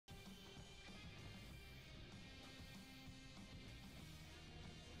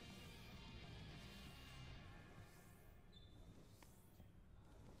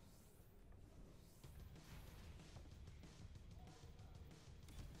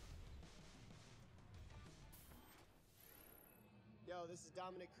Yo, this is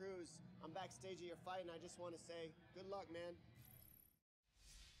Dominic Cruz. I'm backstage at your fight, and I just want to say, good luck, man.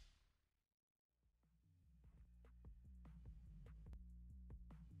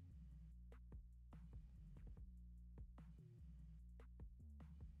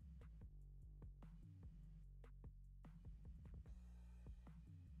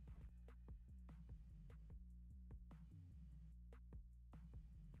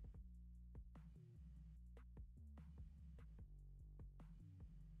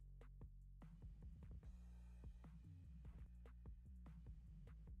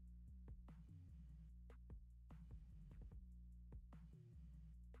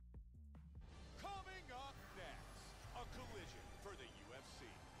 Coming up next, a collision for the UFC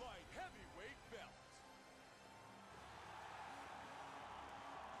light heavyweight belt.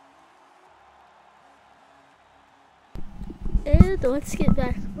 And let's get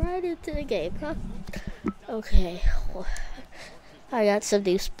back right into the game, huh? Okay, well, I got some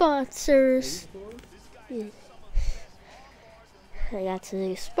new sponsors.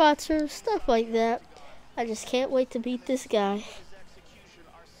 Stuff like that. I just can't wait to beat this guy.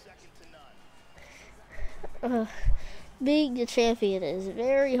 Being the champion is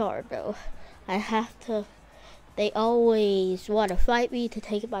very hard, though. They always want to fight me to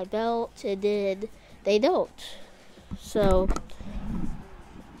take my belt, and then they don't. So,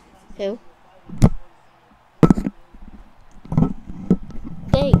 who?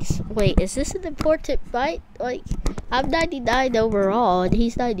 Thanks. Wait, is this an important fight? Like, I'm 99 overall, and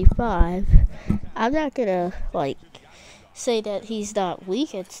he's 95. I'm not gonna, say that he's not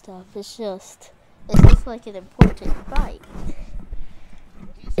weak and stuff. It's just like an important fight.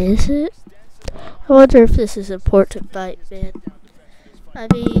 Is it? I wonder if this is an important fight, man. I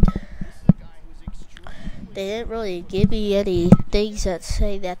mean, they didn't really give me any things that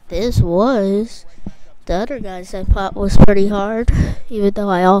say that this was. The other guys I fought was pretty hard, even though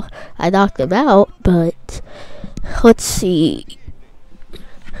I knocked them out. But let's see.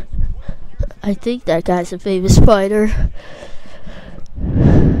 I think that guy's a famous fighter.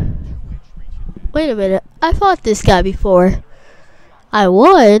 Wait a minute, I fought this guy before. I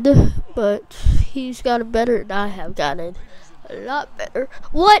won, but he's gotten better than I have gotten. A lot better.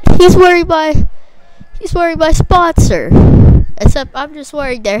 What? He's wearing my sponsor. Except I'm just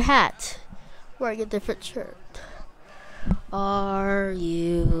wearing their hat. Wearing a different shirt. Are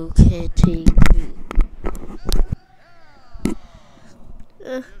you kidding me?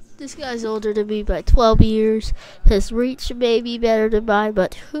 This guy's older than me by 12 years. His reach may be better than mine,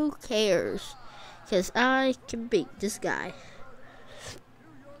 but who cares? Because I can beat this guy.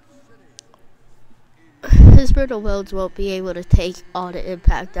 His brittle bones won't be able to take all the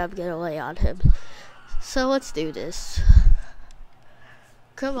impact I'm going to lay on him. So let's do this.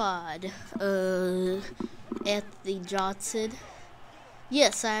 Come on. Anthony Johnson.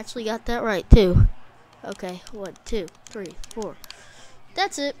 Yes, I actually got that right, too. Okay, 1, 2, 3, 4.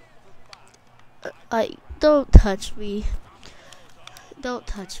 That's it. Don't touch me. Don't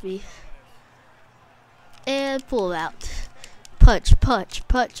touch me. And pull out. Punch, punch,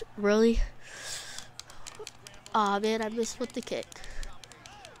 punch. Really? Aw, man, I missed with the kick.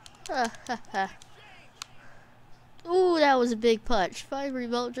 Ooh, that was a big punch. My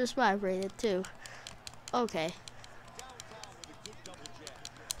remote just vibrated, too. Okay.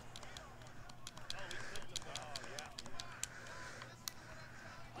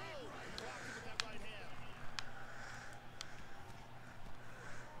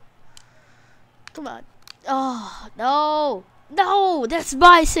 Come on. Oh, no. No, that's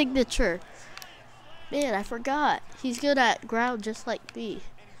my signature. Man, I forgot. He's good at ground just like me.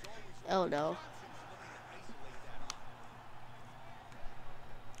 Oh, no.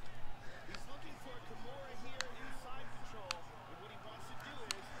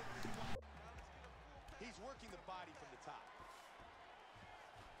 He's working the body from the top.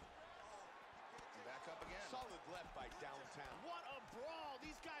 Back up again. Solid left by downtown. What a brawl.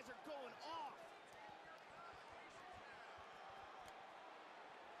 These guys are going off.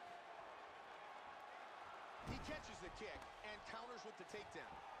 He catches the kick and counters with the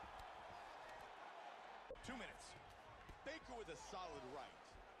takedown. 2 minutes. Baker with a solid right.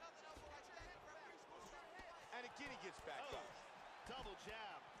 And again he gets back up. Double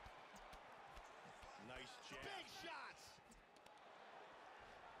jab. Nice jab. Big shots.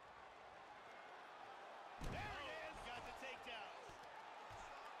 There it is. Got the takedown.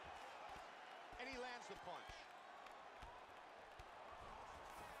 And he lands the punch.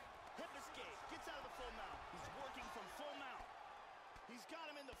 Hip escape. Gets out of the full mount. He's working from full mount. He's got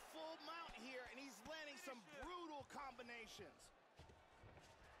him in the full mount here, and he's landing some brutal combinations.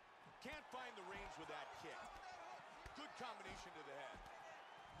 Can't find the range with that kick. Good combination to the head.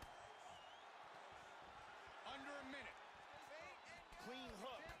 Under a minute. Clean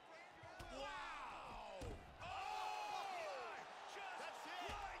hook. Wow! That's it.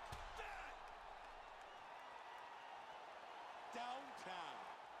 Like that! Downtown.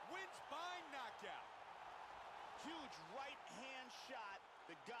 Wins by knockout. Huge right hand shot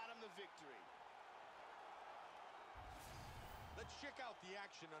that got him the victory. Let's check out the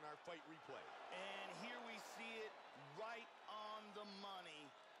action on our fight replay. And here we see it right on the money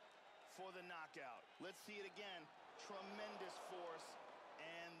for the knockout. Let's see it again. Tremendous force,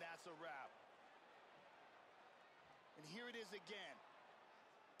 and that's a wrap. And here it is again.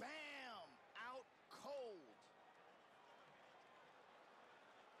 Bam! Out cold.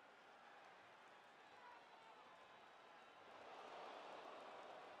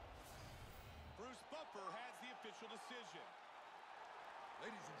 Bruce Buffer has the official decision.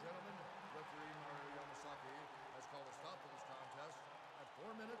 Ladies and gentlemen, referee Mario Yamasaki has called a stop to this contest at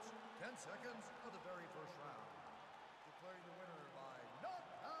 4 minutes, 10 seconds of the very first round. Declaring the winner by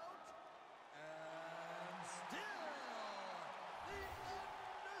knockout, and still the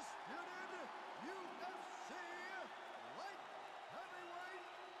undisputed UFC light heavyweight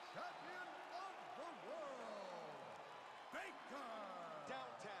champion of the world, Baker!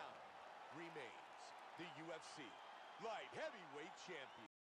 Downtown remains the UFC light heavyweight champion.